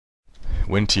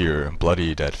Wintier,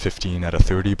 bloodied at 15 out of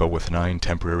 30, but with 9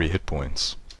 temporary hit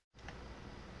points.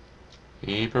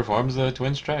 He performs a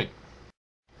twin strike,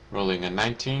 rolling a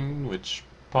 19, which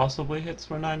possibly hits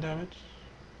for 9 damage,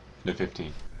 and a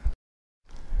 15.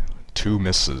 2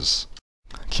 misses.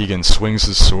 Keegan swings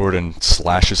his sword and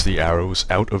slashes the arrows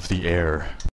out of the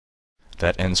air.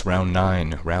 That ends round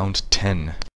 9. Round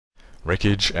 10.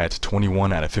 Rekoj at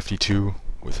 21 out of 52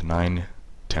 with 9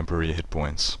 temporary hit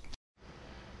points.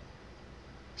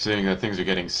 Seeing that things are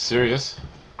getting serious,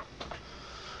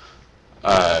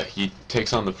 he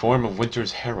takes on the form of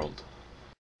Winter's Herald.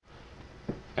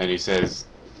 And he says,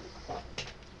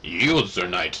 "Yield, Sir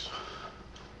Knight.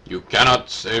 You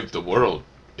cannot save the world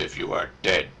if you are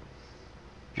dead.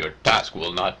 Your task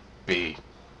will not be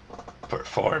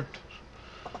performed.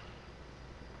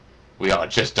 We are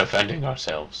just defending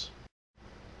ourselves."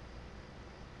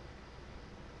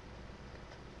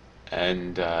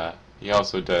 And he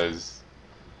also does,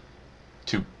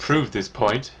 to prove this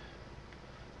point,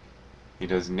 he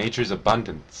does Nature's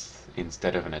Abundance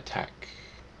instead of an attack,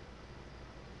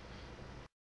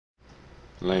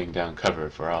 laying down cover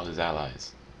for all his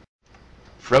allies.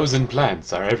 Frozen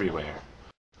plants are everywhere.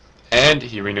 And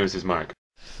he renews his mark.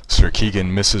 Sir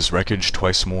Keegan misses Rekoj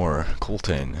twice more.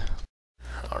 Coltane.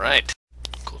 Alright.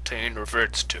 Coltane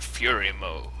reverts to fury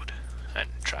mode and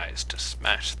tries to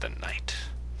smash the knight.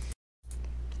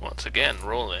 Once again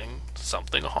rolling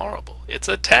something horrible. It's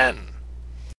a 10!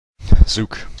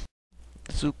 Zook.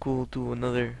 Zook will do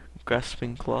another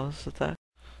grasping claws attack.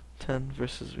 10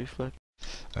 versus reflex.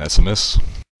 That's a miss.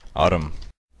 Autumn.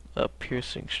 A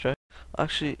piercing strike.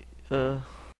 Actually,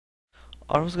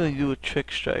 Autumn's gonna do a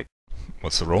trick strike.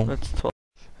 What's the roll? That's 12.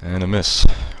 And a miss.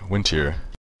 Wintier.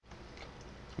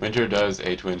 Winter does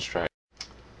a twin strike,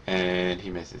 and he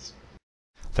misses.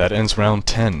 That ends round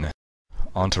 10.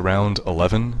 On to round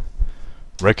 11.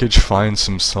 Rekoj finds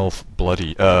himself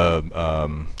bloody,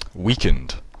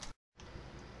 weakened.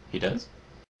 He does?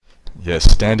 Yes,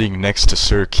 standing next to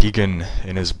Sir Keegan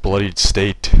in his bloodied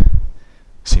state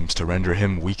seems to render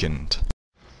him weakened.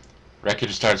 Rekoj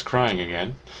starts crying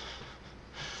again,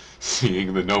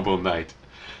 seeing the noble knight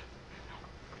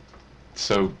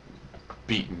so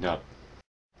beaten up.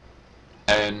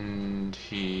 And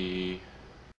he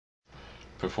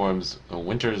performs a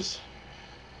Winter's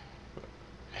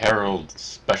Herald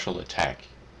special attack,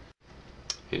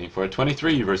 hitting for a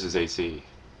 23 versus AC,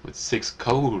 with 6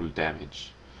 cold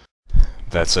damage.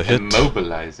 That's a hit.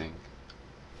 Immobilizing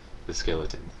the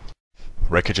skeleton.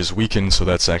 Rekoj is weakened, so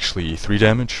that's actually 3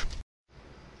 damage.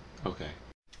 Okay.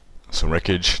 So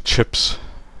Rekoj chips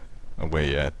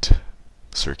away at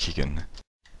Sir Keegan,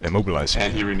 immobilizing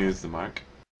And he him. renews the mark.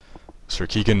 Sir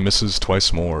Keegan misses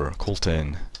twice more.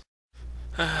 Coltane.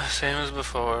 Same as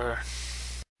before.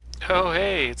 Oh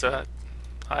hey, it's a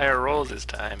higher roll this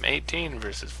time. 18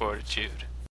 versus fortitude.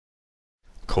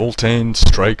 Coltane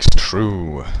strikes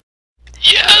true.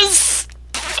 Yes!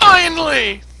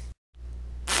 Finally!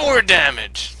 4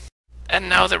 damage! And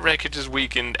now that Rekoj is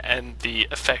weakened and the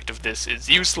effect of this is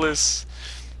useless,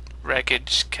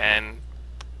 Rekoj can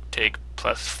take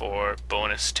 +4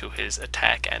 bonus to his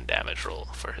attack and damage roll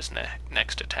for his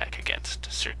next attack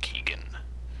against Sir Keegan.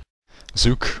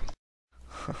 Zook.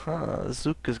 Haha,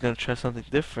 Zook is gonna try something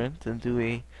different and do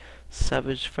a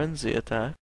Savage Frenzy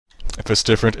attack. If it's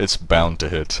different, it's bound to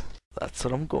hit. That's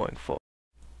what I'm going for.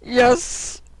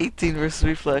 Yes! 18 versus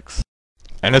reflex.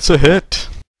 And it's a hit!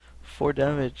 4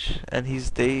 damage, and he's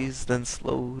dazed and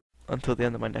slowed until the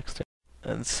end of my next turn.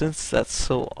 And since that's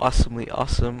so awesomely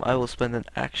awesome, I will spend an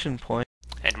action point.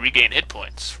 And regain hit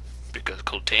points, because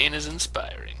Coltane is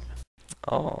inspiring.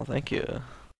 Oh, thank you.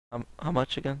 How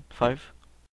much again? 5?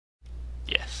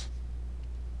 Yes.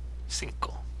 5.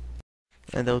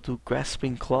 And I'll do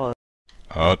Grasping Claw.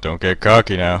 Oh, don't get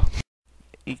cocky now.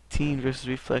 18 versus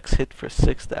reflex, hit for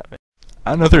 6 damage.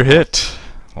 Another hit!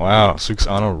 Wow, Zook's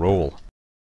on a roll.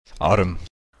 Autumn.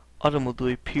 Autumn will do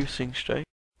a Piercing Strike.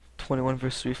 21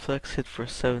 versus reflex, hit for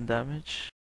 7 damage.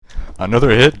 Another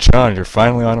hit, John, you're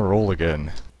finally on a roll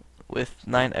again. With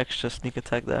 9 extra sneak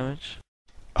attack damage.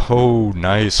 Oh,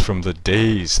 nice, from the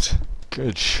dazed.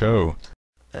 Good show.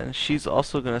 And she's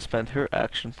also gonna spend her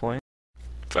action point.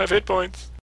 5 hit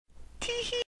points.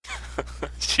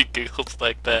 She giggles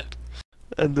like that.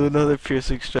 And do another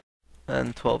Piercing Strike.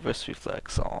 And 12 versus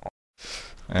reflex. Aww.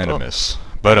 And a miss.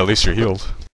 But at least you're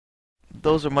healed.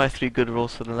 Those are my 3 good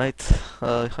rolls for the night.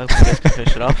 I hope you guys can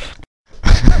finish it off.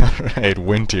 Alright,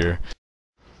 Wintier.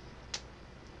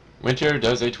 Winter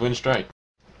does a twin strike.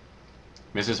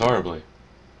 Misses horribly.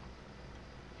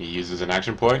 He uses an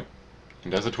action point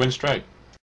and does a twin strike.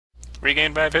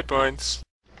 Regain 5 hit points.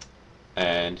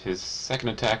 And his second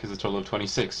attack is a total of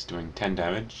 26, doing 10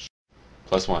 damage,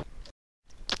 plus 1.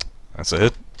 That's a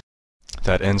hit.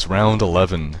 That ends round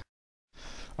 11.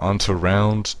 On to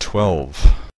round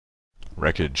 12.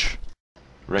 Rekoj.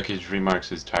 Rekoj remarks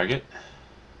his target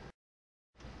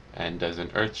and does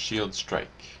an Earth Shield strike.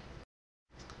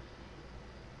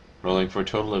 Rolling for a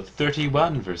total of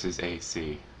 31 versus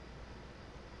AC.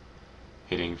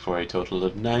 Hitting for a total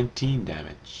of 19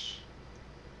 damage.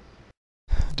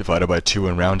 Divided by 2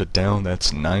 and round it down,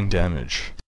 that's 9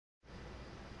 damage.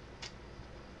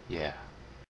 Yeah.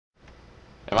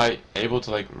 Am I able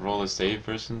to, like, roll a save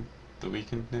versus the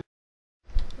weakened?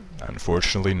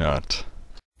 Unfortunately not.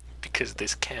 Because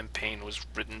this campaign was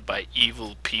written by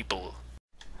evil people.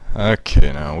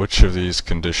 Okay, now, which of these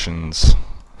conditions...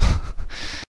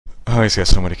 Oh, he's got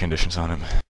so many conditions on him.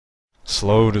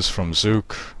 Slowed is from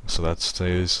Zook, so that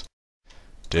stays.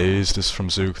 Dazed is from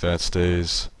Zook, that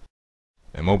stays.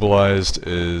 Immobilized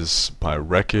is by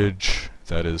Rekoj,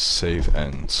 that is save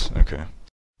ends. Okay.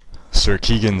 Sir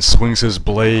Keegan swings his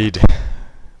blade,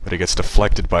 but it gets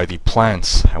deflected by the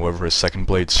plants. However, his second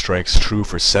blade strikes true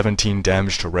for 17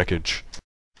 damage to Rekoj.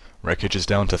 Rekoj is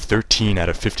down to 13 out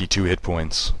of 52 hit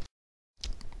points.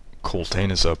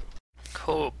 Coltane is up.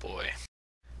 Oh boy.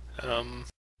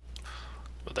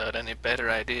 Without any better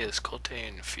ideas,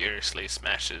 Coltane furiously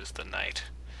smashes the knight.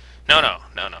 No.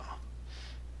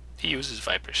 He uses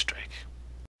Viper Strike.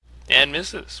 And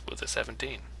misses with a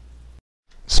 17.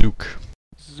 Zook.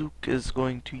 Zook is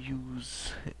going to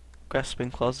use Grasping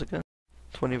Claws again.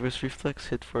 20 versus Reflex,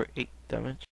 hit for 8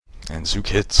 damage. And Zook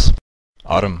hits.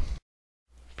 Autumn.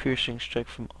 Piercing Strike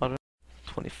from Autumn.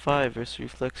 25 versus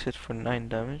Reflex, hit for 9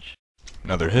 damage.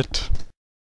 Another hit.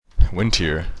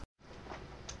 Wintier.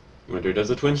 Winter does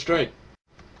a twin strike.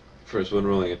 First one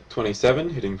rolling at 27,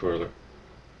 hitting for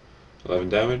 11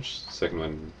 damage. Second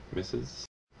one misses.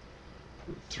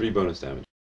 3 bonus damage.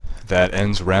 That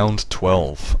ends round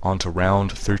 12. On to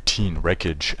round 13.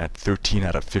 Rekoj at 13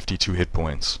 out of 52 hit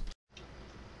points.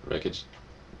 Rekoj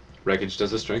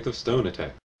does a Strength of Stone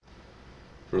attack.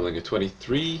 Rolling a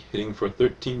 23, hitting for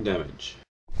 13 damage.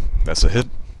 That's a hit.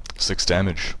 6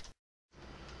 damage.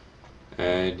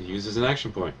 And he uses an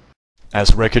action point.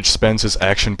 As Rekoj spends his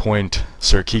action point,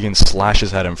 Sir Keegan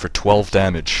slashes at him for 12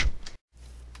 damage.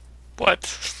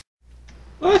 What?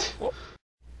 What?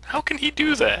 How can he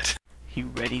do that? He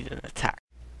readied an attack.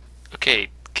 Okay,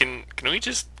 can we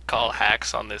just call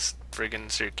hacks on this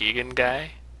friggin' Sir Keegan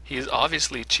guy? He's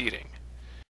obviously cheating.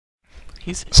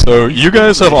 So you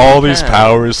guys have really all these bad.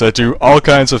 powers that do all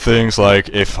kinds of things, like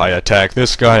if I attack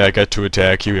this guy, I get to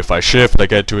attack you. If I shift, I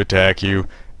get to attack you.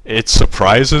 It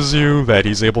surprises you that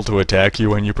he's able to attack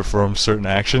you when you perform certain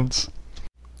actions?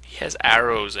 He has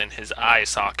arrows in his eye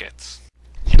sockets.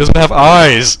 He doesn't have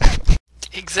eyes!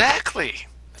 Exactly!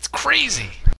 That's crazy!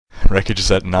 Rekoj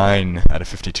is at 9 out of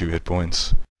 52 hit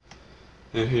points.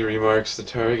 And he remarks the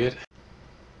target.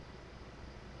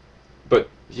 But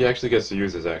he actually gets to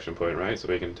use his action point, right?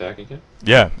 So he can attack again?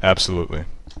 Yeah, absolutely.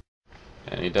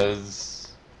 And he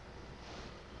does...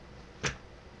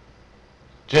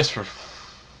 Just for...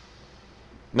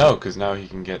 No, because now he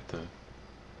can get the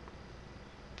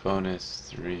bonus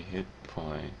 3 hit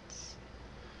points.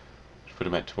 Which put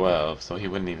him at 12, so he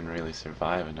wouldn't even really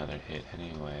survive another hit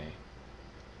anyway.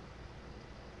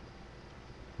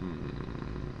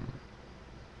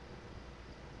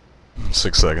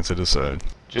 6 seconds to decide.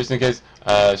 Just in case,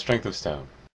 Strength of Stone.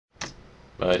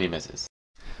 But he misses.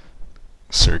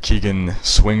 Sir Keegan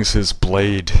swings his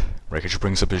blade. Rekoj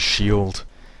brings up his shield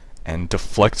and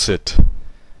deflects it.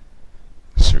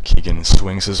 Sir Keegan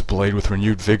swings his blade with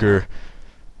renewed vigor,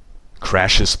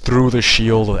 crashes through the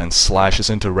shield and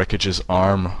slashes into Rekoj's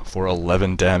arm for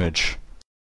 11 damage.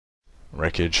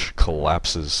 Rekoj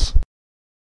collapses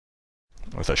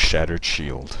with a shattered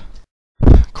shield.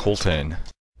 Coltane.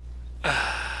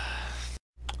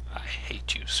 I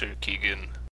hate you, Sir Keegan.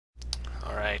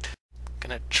 Alright,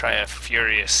 gonna try a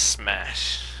furious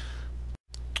smash.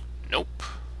 Nope,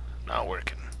 not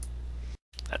working.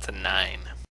 That's a 9.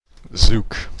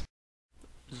 Zook.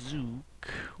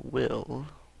 Zook will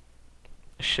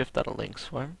shift out of Link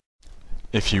Swarm.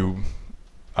 If you,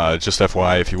 just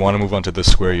FYI, if you want to move onto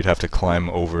this square, you'd have to climb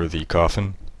over the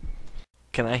coffin.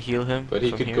 Can I heal him? But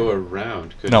he from could here? go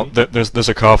around, couldn't No, he? there's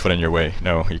a coffin in your way.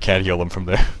 No, you can't heal him from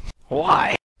there.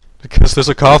 Why? Because there's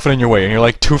a coffin in your way, and you're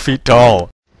like 2 feet tall.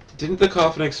 Didn't the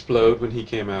coffin explode when he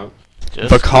came out? Just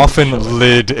The coffin show it.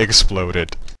 lid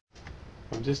exploded.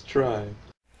 I'm just trying.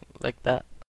 Like that.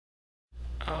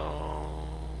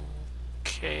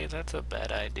 Okay, that's a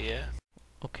bad idea.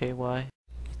 Okay, why?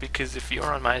 Because if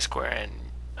you're on my square and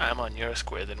I'm on your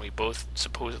square, then we both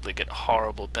supposedly get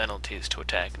horrible penalties to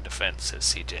attack and defense, says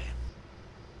CJ.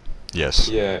 Yes.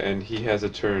 Yeah, and he has a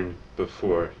turn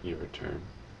before your turn.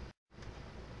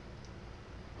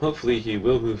 Hopefully he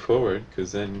will move forward,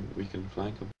 because then we can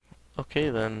flank him. Okay,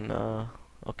 then,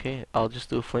 okay, I'll just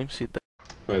do a flame seed then.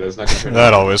 Wait, that's not gonna turn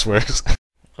That out. always works.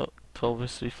 Oh, 12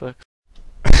 versus reflex.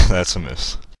 That's a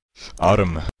miss.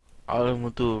 Autumn. Autumn will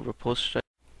do a repulse strike.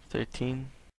 13.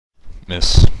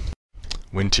 Miss.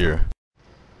 Wintier.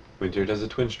 Winter does a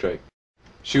twin strike,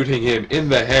 shooting him in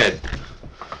the head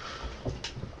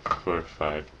for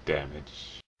 5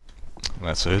 damage.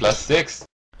 That's it. Plus 6.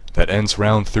 That ends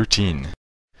round 13.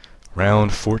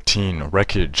 Round 14.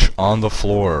 Wreckage on the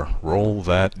floor. Roll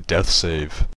that death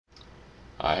save.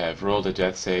 I have rolled a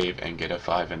death save and get a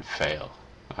 5 and fail.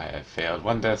 I have failed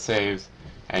 1 death saves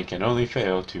and can only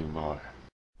fail 2 more.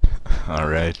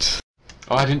 Alright.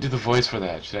 Oh, I didn't do the voice for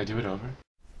that. Should I do it over?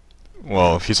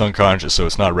 Well, he's unconscious, so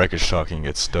it's not Wreckage talking,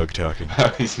 it's Doug talking.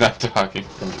 He's not talking.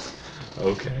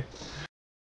 Okay.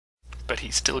 But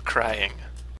he's still crying.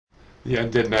 The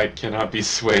undead knight cannot be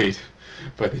swayed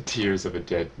by the tears of a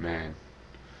dead man.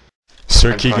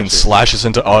 Sir Keegan Unconscious. slashes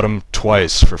into Autumn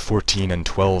twice for 14 and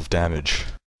 12 damage.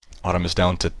 Autumn is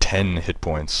down to 10 hit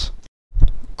points.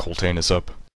 Coltane is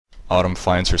up. Autumn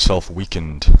finds herself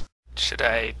weakened. Should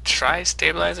I try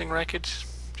stabilizing Wreckage,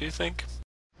 do you think?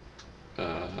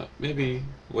 Maybe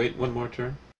wait 1 more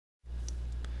turn.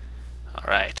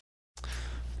 Alright.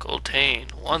 Coltane,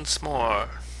 once more,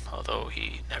 although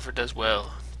he never does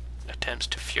well, attempts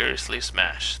to furiously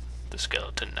smash the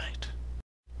skeleton knight.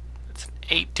 It's an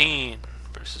 18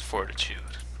 versus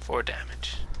Fortitude. 4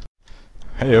 damage.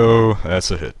 Heyo,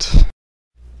 that's a hit.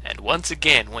 And once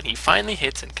again, when he finally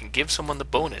hits and can give someone the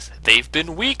bonus, they've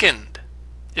been weakened!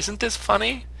 Isn't this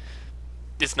funny?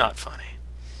 It's not funny.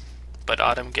 But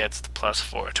Autumn gets the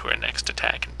 +4 to her next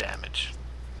attack and damage.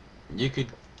 You could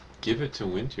give it to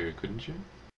Winter, couldn't you?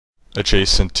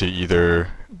 Adjacent to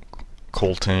either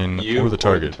Coltane You or the or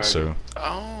target, the so...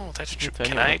 Oh, that's true. If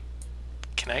Can anyone-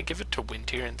 I give it to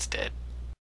Winter instead?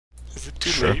 Is it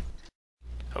too Sure. late?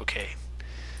 Okay.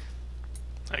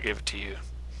 I give it to you.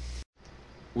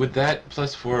 Would that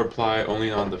 +4 apply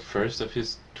only on the first of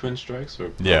his twin strikes,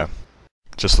 or? Yeah.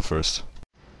 Just the first.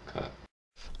 Cut.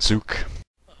 Zook.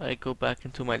 I go back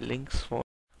into my links form.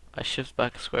 I shift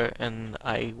back a square and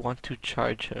I want to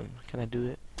charge him. Can I do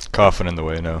it? Coffin in the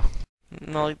way, no.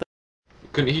 Not like that.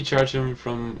 Couldn't he charge him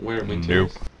from where Winter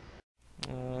Nope.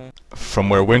 is? From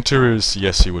where Winter is,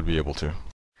 yes, he would be able to.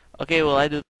 Okay, well I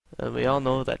do. We all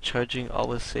know that charging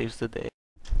always saves the day.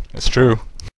 It's true.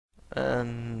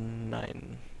 And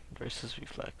 9 versus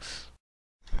reflex.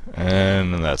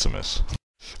 And that's a miss.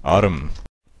 Autumn.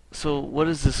 So what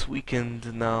is this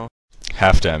weekend now?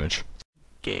 Half damage.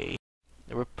 Gay.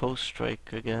 A repulse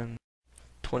strike again.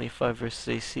 25 versus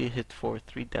AC, hit for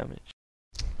 3 damage.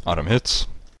 Autumn hits.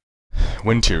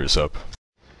 Wintier is up.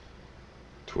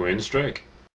 Twin strike.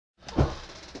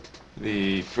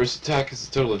 The first attack is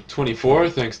a total of 24,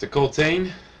 thanks to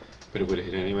Coltane, but it would have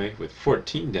hit anyway with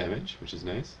 14 damage, which is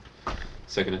nice.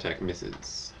 Second attack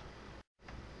misses.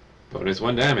 Bonus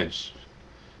 1 damage.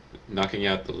 Knocking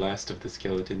out the last of the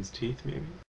skeleton's teeth, maybe?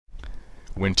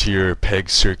 Wintier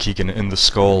pegs Sir Keegan in the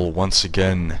skull once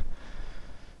again.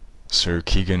 Sir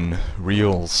Keegan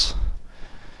reels.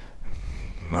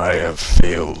 I have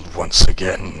failed once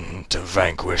again to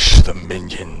vanquish the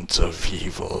minions of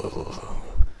evil.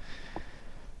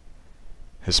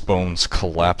 His bones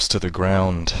collapse to the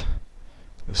ground.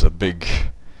 There's a big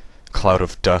cloud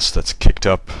of dust that's kicked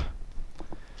up.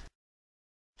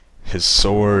 His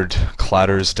sword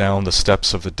clatters down the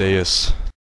steps of the dais.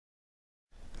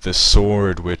 This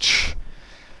sword, which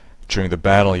during the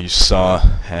battle you saw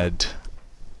had,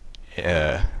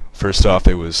 first off,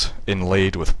 it was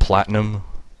inlaid with platinum.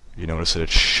 You notice that it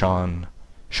shone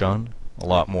a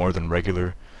lot more than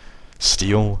regular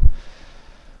steel.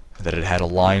 That it had a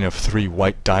line of 3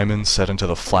 white diamonds set into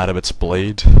the flat of its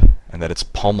blade, and that its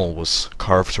pommel was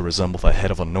carved to resemble the head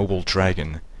of a noble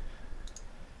dragon.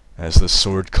 As the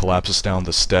sword collapses down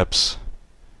the steps,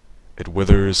 it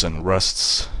withers and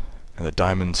rusts, and the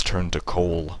diamonds turn to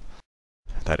coal.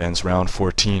 That ends round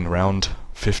 14. Round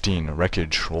 15,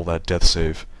 Wreckage, roll that death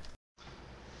save.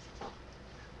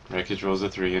 Rekoj rolls a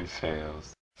 3 and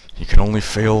fails. You can only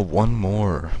fail 1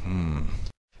 more.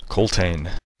 Coltane.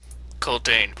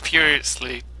 Coltane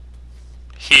furiously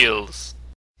heals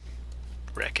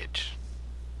Wreckage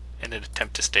in an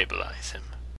attempt to stabilize him.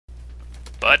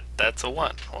 But that's a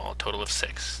 1, well, a total of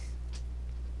 6.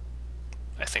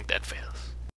 I think that fails.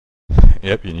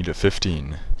 Yep, you need a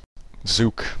 15.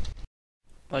 Zook.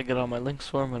 I get on my links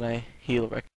form and I heal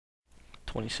Wreckage.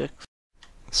 26.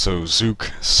 So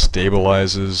Zook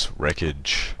stabilizes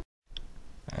Rekoj.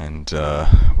 And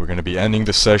we're going to be ending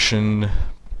the session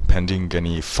pending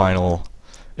any final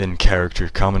in-character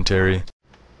commentary.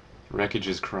 Rekoj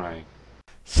is crying.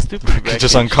 Stupid Rekoj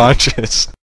is Rekoj. unconscious.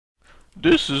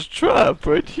 This is trap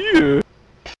right here.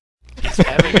 He's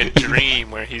having a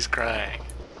dream where he's crying.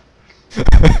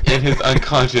 In his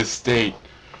unconscious state,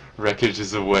 Rekoj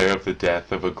is aware of the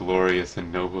death of a glorious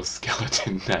and noble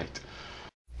skeleton knight.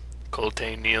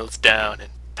 Coltane kneels down and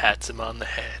pats him on the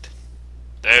head.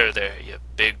 There, there, you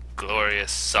big,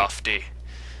 glorious softy.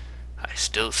 I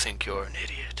still think you're an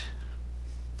idiot.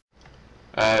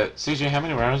 CJ, how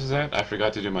many rounds is that? I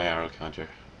forgot to do my arrow counter.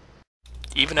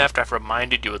 Even after I've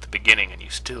reminded you at the beginning and you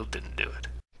still didn't do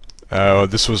it.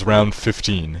 This was round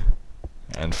 15.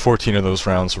 And 14 of those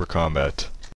rounds were combat.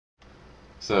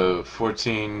 So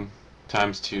 14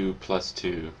 times 2 plus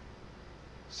 2.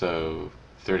 So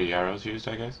 30 arrows used,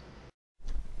 I guess?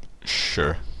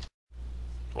 Sure.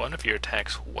 One of your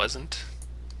attacks wasn't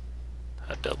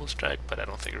a double strike, but I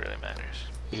don't think it really matters.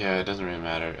 Yeah, it doesn't really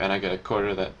matter. And I get a quarter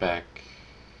of that back.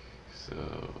 So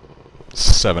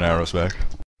 7 arrows back.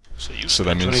 So you So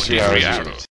that spent means 23 arrows.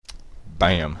 arrows.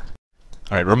 Bam.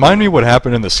 Alright, remind me what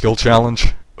happened in the skill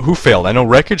challenge. Who failed? I know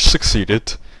Rekoj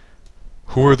succeeded.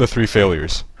 Who were the 3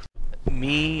 failures?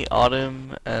 Me,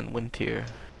 Autumn, and Wintier.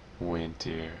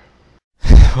 Winter.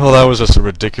 Well, that was just a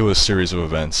ridiculous series of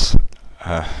events.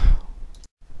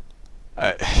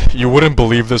 You wouldn't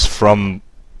believe this from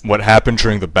what happened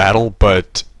during the battle,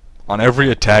 but on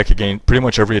every attack against, pretty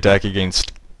much every attack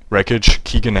against Rekoj,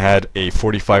 Keegan had a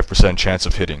 45% chance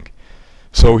of hitting.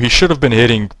 So he should have been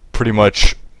hitting pretty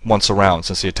much once a round,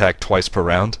 since he attacked twice per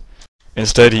round.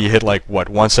 Instead, he hit like, what,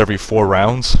 once every 4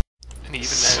 rounds? And he even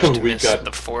So managed to we miss got-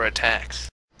 the 4 attacks.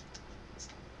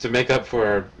 To make up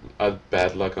for our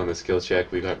bad luck on the skill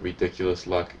check, we got ridiculous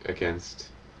luck against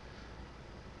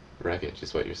Rekoj,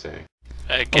 is what you're saying.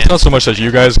 Well, it's not so much that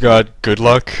you guys got good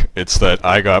luck, it's that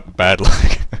I got bad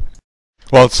luck.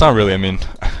 Well, it's not really, I mean,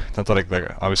 not that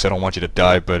like, obviously I don't want you to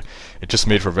die, but it just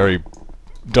made for a very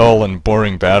dull and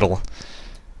boring battle.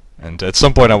 And at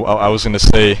some point I was going to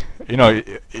say, you know,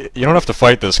 you don't have to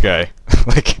fight this guy.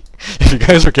 Like, if you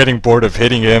guys are getting bored of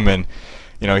hitting him and,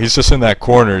 you know, he's just in that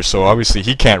corner, so obviously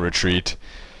he can't retreat.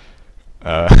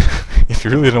 If you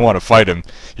really didn't want to fight him,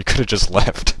 you could have just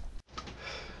left.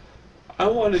 I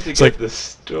wanted to It's get like- the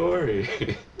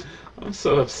story. I'm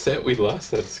so upset we lost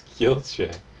that skill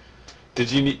check.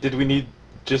 Did we need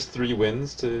just 3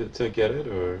 wins to get it,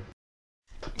 or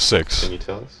 6. can you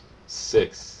tell us?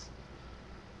 6.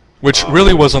 Which Wow.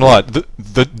 really wasn't a lot.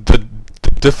 The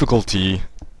difficulty,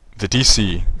 the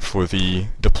DC for the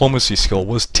diplomacy skill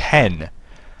was 10.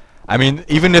 I mean,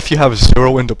 even if you have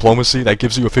 0 in diplomacy, that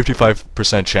gives you a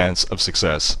 55% chance of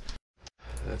success.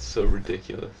 That's so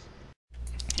ridiculous.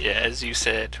 Yeah, as you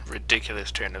said,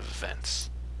 ridiculous turn of events.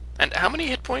 And how many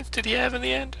hit points did he have in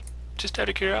the end? Just out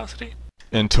of curiosity?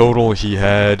 In total, he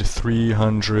had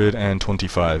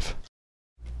 325.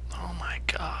 Oh my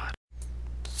god.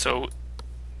 So,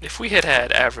 if we had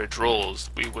had average rolls,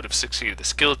 we would have succeeded the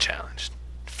skill challenge.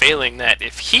 Failing that,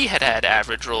 if he had had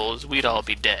average rolls, we'd all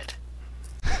be dead.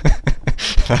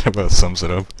 That about sums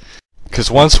it up.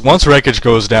 Because once Rekoj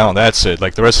goes down, that's it.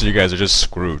 Like, the rest of you guys are just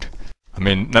screwed. I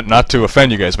mean, not to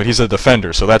offend you guys, but he's a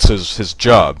defender, so that's his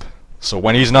job. So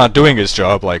when he's not doing his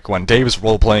job, like when Dave's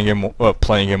playing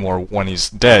him, or when he's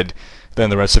dead, then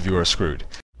the rest of you are screwed.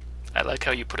 I like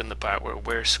how you put in the part where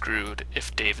we're screwed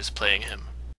if Dave is playing him.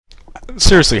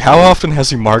 Seriously, how often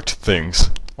has he marked things?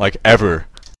 Like, ever?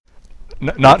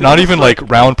 Not even like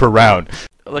round per round.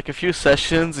 Like a few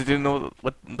sessions, he didn't know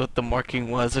what the marking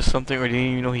was or something, or didn't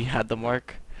even know he had the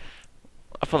mark.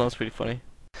 I thought that was pretty funny.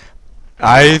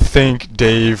 I think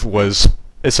Dave was...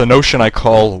 It's a notion I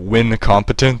call win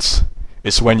competence.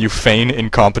 It's when you feign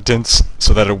incompetence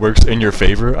so that it works in your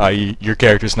favor, i.e. your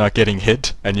character's not getting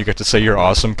hit, and you get to say you're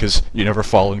awesome because you never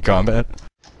fall in combat.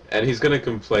 And he's gonna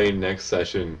complain next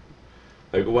session.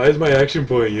 Like, why is my action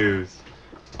point used?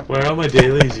 Why are all my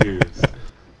dailies used?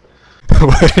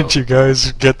 Why didn't you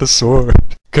guys get the sword?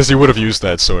 Because he would have used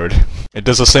that sword. It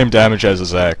does the same damage as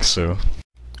his axe, so...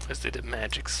 Was it a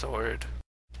magic sword?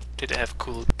 Did it have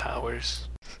cool powers?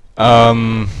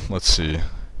 Let's see.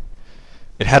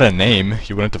 It had a name.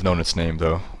 You wouldn't have known its name,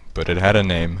 though. But it had a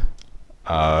name.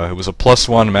 It was a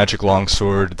 +1 magic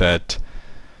longsword that,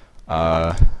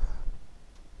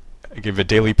 gave a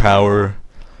daily power.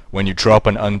 When you drop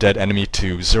an undead enemy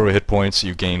to 0 hit points,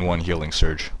 you gain 1 healing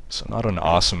surge. So not an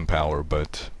awesome power,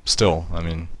 but still, I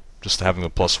mean, just having a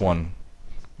 +1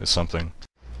 is something.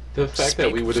 The fact that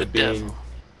Speak we would for have been devil.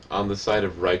 on the side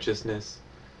of righteousness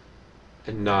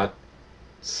and not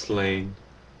slain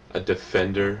a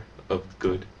defender of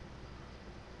good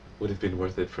would have been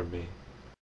worth it for me.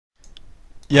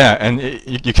 Yeah, and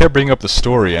you kept bringing up the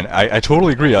story, and I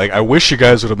totally agree. Like, I wish you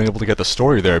guys would have been able to get the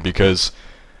story there, because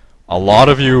a lot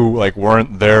of you, like,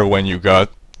 weren't there when you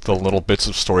got the little bits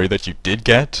of story that you did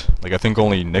get. Like, I think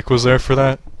only Nick was there for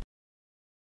that.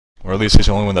 Or at least he's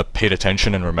the only one that paid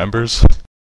attention and remembers.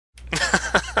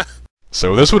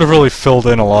 So this would have really filled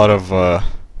in a lot of,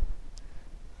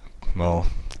 well,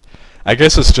 I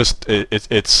guess it's just,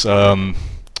 it's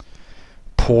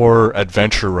poor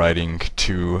adventure writing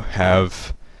to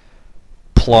have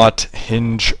plot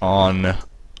hinge on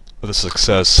the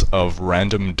success of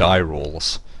random die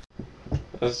rolls.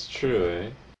 That's true, eh?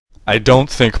 I don't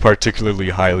think particularly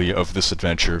highly of this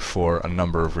adventure for a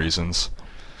number of reasons.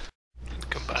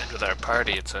 Combined with our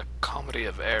party, it's a comedy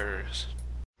of errors.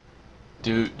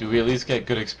 Do we at least get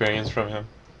good experience from him?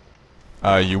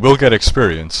 You will get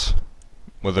experience.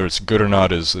 Whether it's good or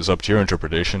not is up to your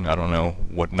interpretation. I don't know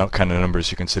what kind of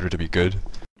numbers you consider to be good.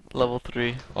 Level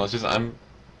 3. Well, it's just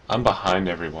I'm behind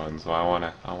everyone, so I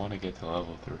wanna get to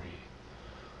level 3.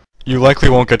 You likely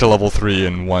won't get to level 3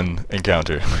 in one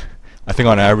encounter. I think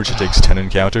on average it takes 10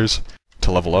 encounters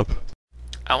to level up.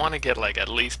 I want to get like at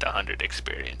least 100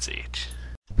 experience each.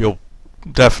 You'll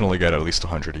definitely get at least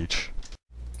 100 each.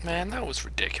 Man, that was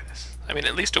ridiculous. I mean,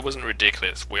 at least it wasn't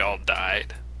ridiculous. We all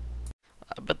died.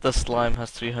 I bet the slime has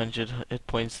 300 hit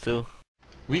points too.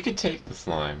 We could take the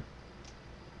slime.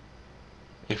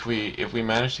 If we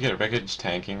manage to get Rekoj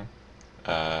tanking,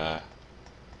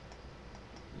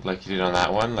 like he did on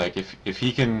that one, like if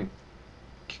he can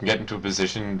get into a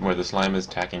position where the slime is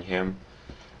attacking him,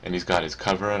 and he's got his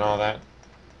cover and all that,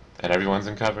 and everyone's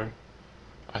in cover,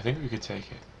 I think we could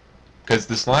take it. Because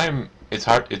the slime, it's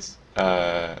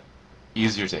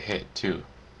easier to hit too.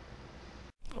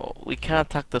 Oh, we can't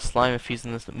attack the slime if he's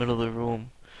in the middle of the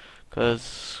room,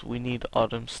 because we need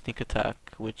Autumn's sneak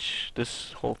attack, which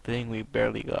this whole thing we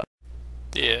barely got.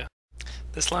 Yeah.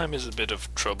 The slime is a bit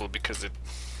of trouble because it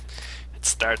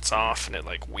starts off and it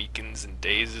like weakens and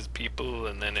dazes people,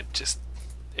 and then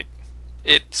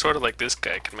it sort of like this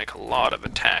guy can make a lot of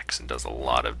attacks and does a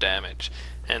lot of damage.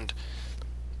 And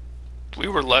we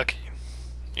were lucky,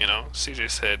 you know. CJ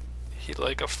said he'd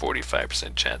like a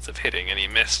 45% chance of hitting, and he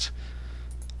missed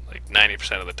like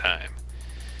 90% of the time.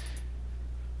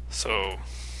 So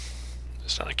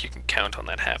it's not like you can count on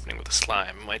that happening with a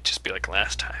slime. It might just be like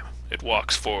last time. It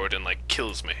walks forward and like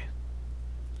kills me,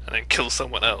 and then kills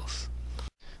someone else.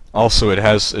 Also, it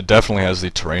definitely has the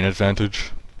terrain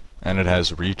advantage, and it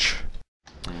has reach.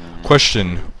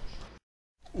 Question: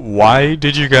 why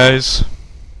did you guys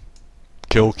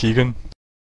kill Keegan,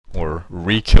 or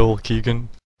re-kill Keegan?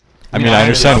 I mean, I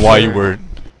understand why you were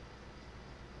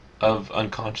of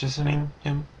unconsciousing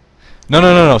him.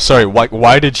 No. Sorry.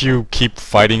 Why did you keep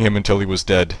fighting him until he was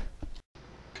dead?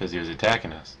 Because he was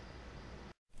attacking us.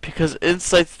 Because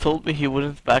insights told me he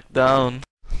wouldn't back down.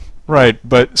 Right,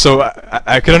 but so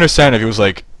I could understand if he was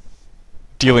like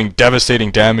dealing devastating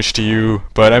damage to you,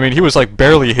 but I mean he was like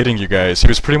barely hitting you guys. He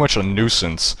was pretty much a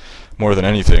nuisance more than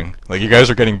anything. Like, you guys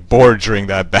were getting bored during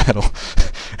that battle.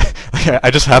 Like,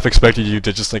 I just half expected you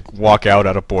to just like walk out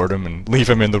of boredom and leave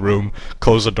him in the room,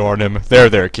 close the door on him.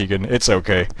 There, Keegan, it's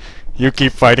okay. You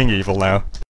keep fighting evil now.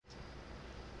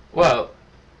 Well,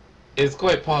 it's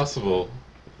quite possible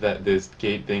that this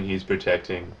gate thing he's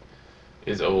protecting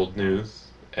is old news,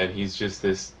 and he's just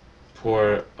this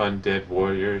poor undead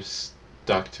warrior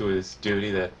stuck to his duty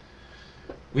that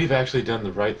we've actually done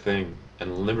the right thing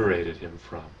and liberated him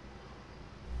from.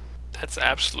 That's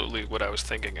absolutely what I was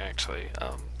thinking, actually.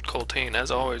 Coltane, as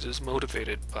always, is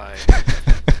motivated by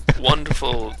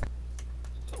wonderful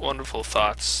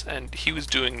thoughts, and he was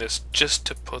doing this just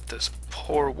to put this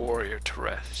poor warrior to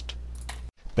rest.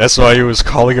 That's why he was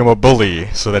calling him a bully,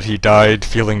 so that he died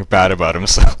feeling bad about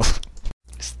himself.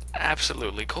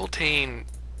 Absolutely. Coltane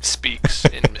speaks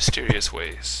in mysterious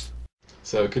ways.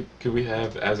 So could we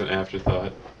have, as an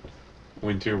afterthought,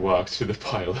 Winter walks to the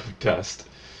pile of dust,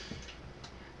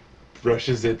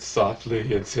 brushes it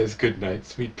softly, and says, "Good night,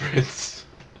 sweet prince."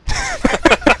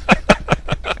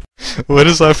 What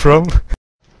is that from?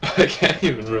 I can't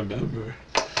even remember.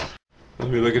 Let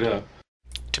me look it up.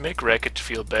 To make Rekoj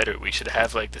feel better, we should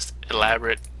have like this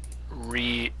elaborate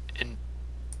re-entombing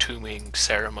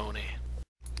ceremony.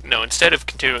 No, instead of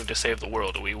continuing to save the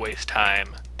world, we waste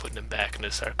time putting him back in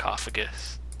his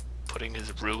sarcophagus, putting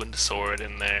his ruined sword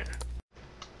in there.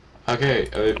 Okay,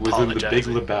 it was in The Big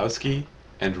Lebowski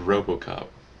and RoboCop.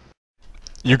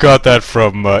 You got that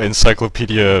from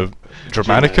Encyclopedia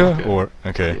Dramatica? Or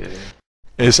okay. Yeah.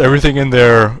 Is everything in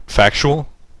there factual?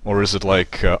 Or is it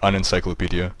like an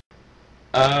encyclopedia?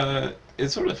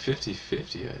 It's sort of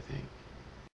 50-50, I think.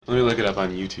 Let me look it up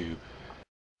on YouTube.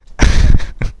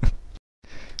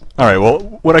 Alright,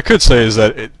 well, what I could say is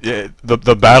that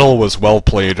the battle was well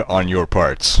played on your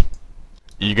parts.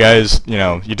 You guys, you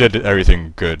know, you did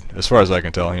everything good, as far as I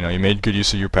can tell. You know, you made good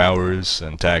use of your powers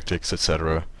and tactics,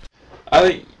 etc. I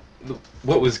think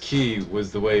what was key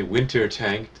was the way Winter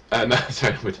tanked. No,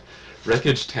 sorry,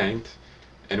 Rekoj tanked,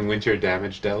 and Winter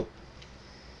damage dealt.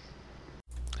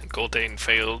 And Coltane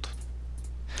failed.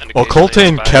 And Well, occasionally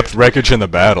Coltane kept inspired. Rekoj in the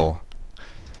battle.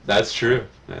 That's true.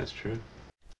 That's true.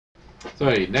 So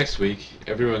anyway, next week,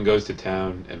 everyone goes to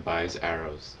town and buys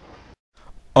arrows.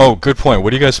 Oh, good point. What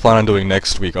do you guys plan on doing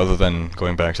next week other than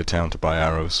going back to town to buy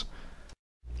arrows?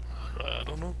 I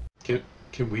don't know.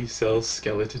 Can we sell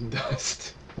skeleton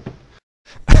dust?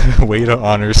 Way to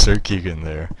honor Sir Keegan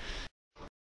there.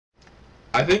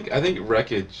 I think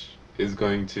Rekoj is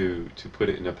going to put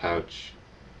it in a pouch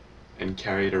and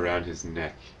carry it around his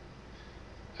neck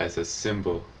as a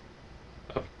symbol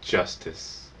of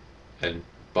justice and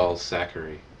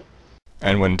balsackery.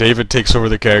 And when David takes over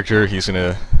the character, he's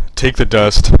gonna take the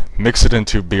dust, mix it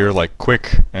into beer like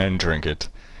quick, and drink it.